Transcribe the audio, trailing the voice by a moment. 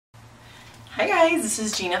Hi guys, this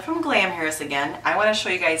is Gina from Glamhairus again. I want to show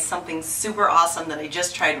you guys something super awesome that I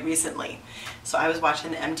just tried recently. So I was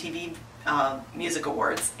watching the MTV Music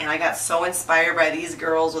Awards and I got so inspired by these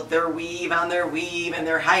girls with their weave on their weave and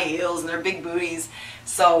their high heels and their big booties.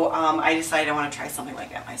 So I decided I want to try something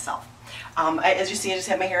like that myself. As you see, I just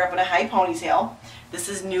have my hair up in a high ponytail. This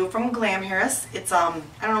is new from Glamhairus. It's I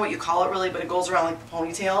don't know what you call it really, but it goes around like the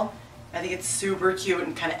ponytail. I think it's super cute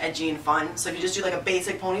and kind of edgy and fun. So if you just do like a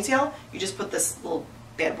basic ponytail, you just put this little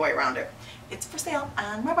bad boy around it. It's for sale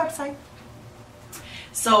on my website.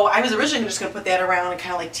 So I was originally just going to put that around and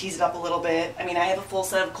kind of like tease it up a little bit. I mean, I have a full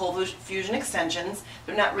set of Cold Fusion extensions.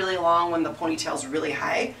 They're not really long when the ponytail's really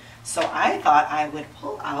high. So I thought I would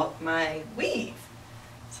pull out my weave.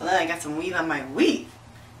 So then I got some weave on my weave.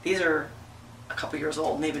 These are a couple years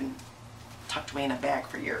old and they've been tucked away in a bag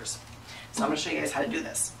for years. So I'm going to show you guys how to do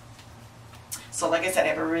this. So like I said, I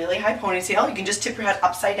have a really high ponytail. You can just tip your head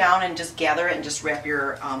upside down and just gather it and just wrap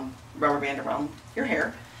your rubber band around your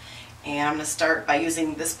hair. And I'm going to start by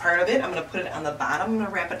using this part of it. I'm going to put it on the bottom. I'm going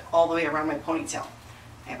to wrap it all the way around my ponytail.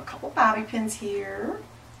 I have a couple bobby pins here.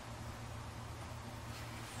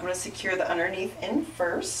 I'm going to secure the underneath in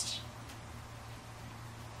first.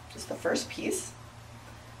 Just the first piece.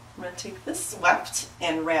 I'm going to take this swept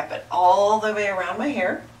and wrap it all the way around my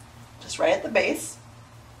hair, just right at the base.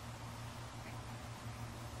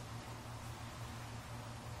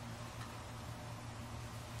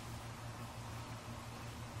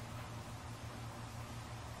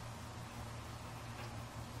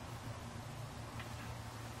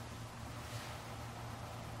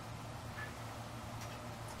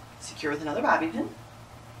 Secure with another bobby pin.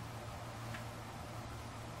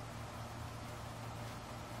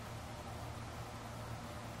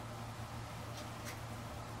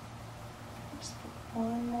 Just put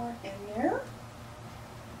one more in there.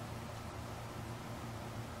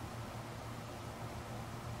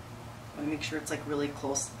 I'm going to make sure it's like really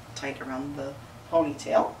close, tight around the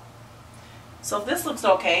ponytail. So if this looks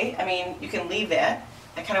okay, I mean, you can leave that.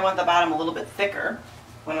 I kind of want the bottom a little bit thicker,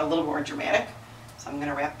 want it a little more dramatic. So I'm going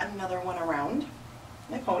to wrap another one around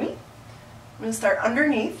my pony. I'm going to start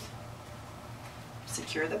underneath,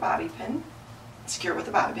 secure the bobby pin, secure with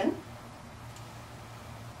the bobby pin.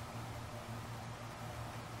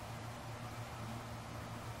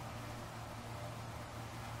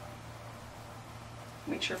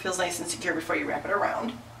 Make sure it feels nice and secure before you wrap it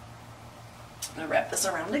around. I'm going to wrap this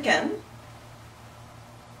around again.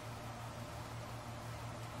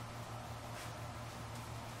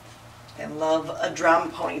 I love a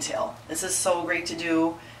drum ponytail. This is so great to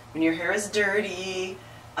do when your hair is dirty.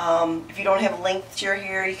 If you don't have length to your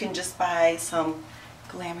hair, you can just buy some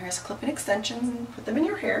Glamhairus clip-in extensions and put them in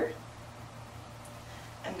your hair.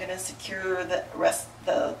 I'm going to secure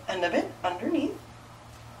the end of it underneath.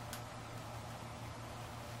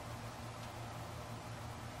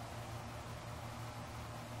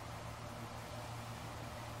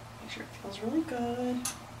 Make sure it feels really good.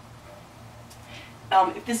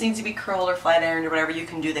 If this needs to be curled or flat ironed or whatever, you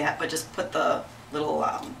can do that, but just put the little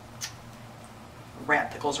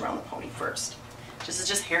wrap that goes around the pony first. This is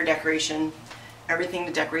just hair decoration. Everything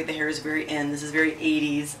to decorate the hair is very in. This is very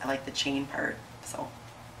 80s. I like the chain part. So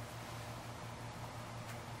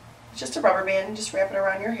it's just a rubber band. Just wrap it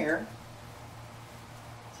around your hair.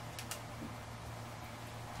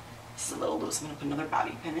 This is a little loose. I'm going to put another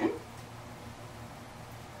bobby pin in.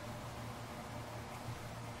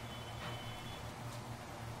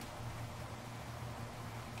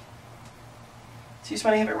 So you just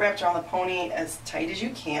want to have it wrapped around the pony as tight as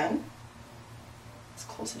you can, as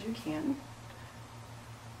close as you can.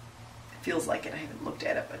 It feels like it. I haven't looked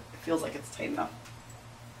at it, but it feels like it's tight enough.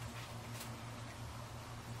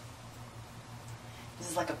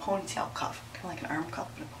 This is like a ponytail cuff, kind of like an arm cuff,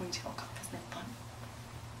 but a ponytail cuff. Isn't that fun?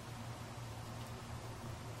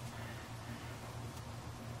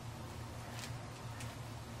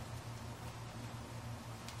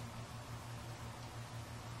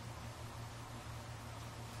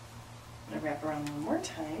 Wrap around one more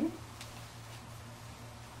time.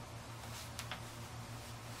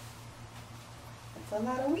 That's a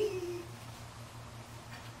lot of weave.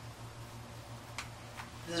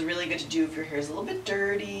 This is really good to do if your hair is a little bit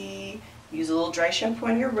dirty. Use a little dry shampoo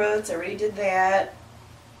on your roots. I already did that.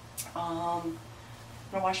 I'm going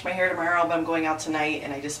to wash my hair tomorrow, but I'm going out tonight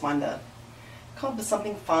and I just wanted to come up with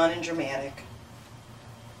something fun and dramatic.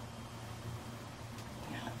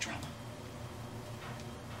 Drama.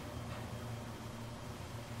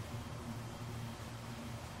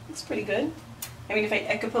 Looks pretty good. I mean, if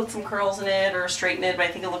I could put some curls in it or straighten it, but I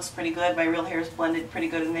think it looks pretty good. My real hair is blended pretty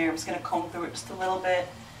good in there. I'm just going to comb through it just a little bit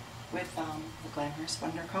with the Glamhairus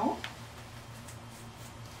Wonder Comb.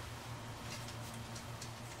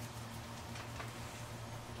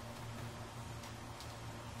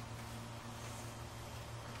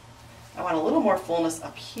 little more fullness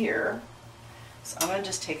up here. So I'm going to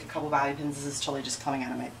just take a couple bobby pins. This is totally just coming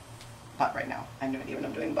out of my butt right now. I have no idea what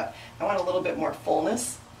I'm doing, but I want a little bit more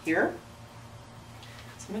fullness here.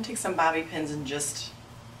 So I'm going to take some bobby pins and just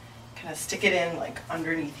kind of stick it in like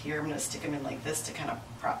underneath here. I'm going to stick them in like this to kind of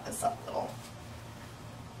prop this up a little.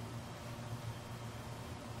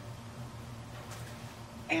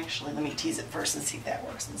 Actually, let me tease it first and see if that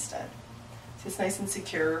works instead. See, it's nice and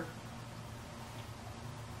secure.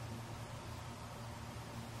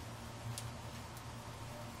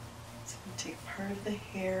 So I'm going to take part of the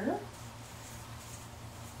hair,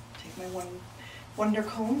 take my wonder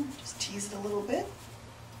comb, just tease it a little bit.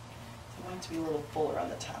 So I want it to be a little fuller on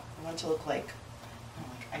the top. I want it to look like, oh,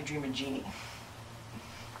 like I Dream a Genie.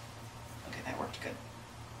 Okay, that worked good.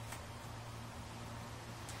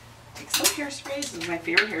 Take some hairspray. This is my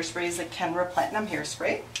favorite hairspray, is the Kenra Platinum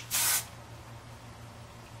Hairspray.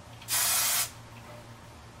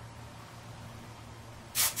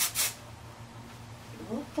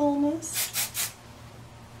 A little fullness.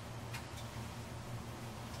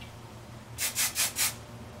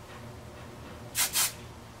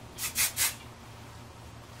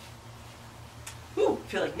 Ooh, I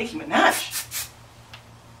feel like Nicki Minaj.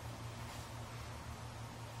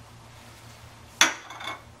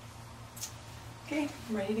 Okay,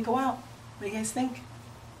 I'm ready to go out. What do you guys think?